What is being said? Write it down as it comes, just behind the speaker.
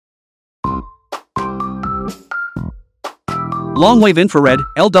Long-wave infrared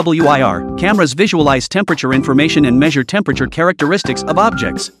 (LWIR) cameras visualize temperature information and measure temperature characteristics of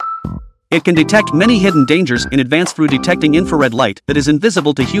objects. It can detect many hidden dangers in advance through detecting infrared light that is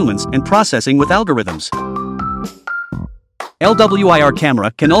invisible to humans and processing with algorithms. LWIR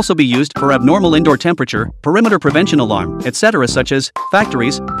camera can also be used for abnormal indoor temperature, perimeter prevention alarm, etc., such as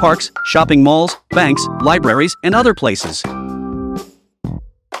factories, parks, shopping malls, banks, libraries, and other places.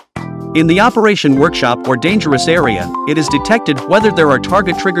 In the operation workshop or dangerous area, it is detected whether there are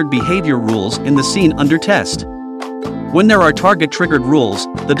target-triggered behavior rules in the scene under test. When there are target-triggered rules,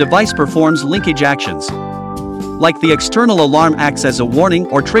 the device performs linkage actions. Like the external alarm acts as a warning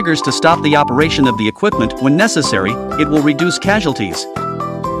or triggers to stop the operation of the equipment when necessary, it will reduce casualties.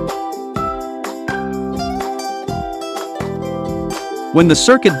 When the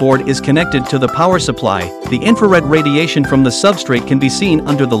circuit board is connected to the power supply, the infrared radiation from the substrate can be seen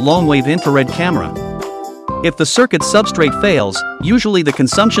under the long-wave infrared camera. If the circuit substrate fails, usually the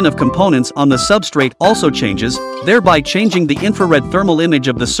consumption of components on the substrate also changes, thereby changing the infrared thermal image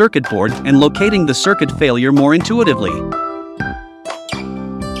of the circuit board and locating the circuit failure more intuitively.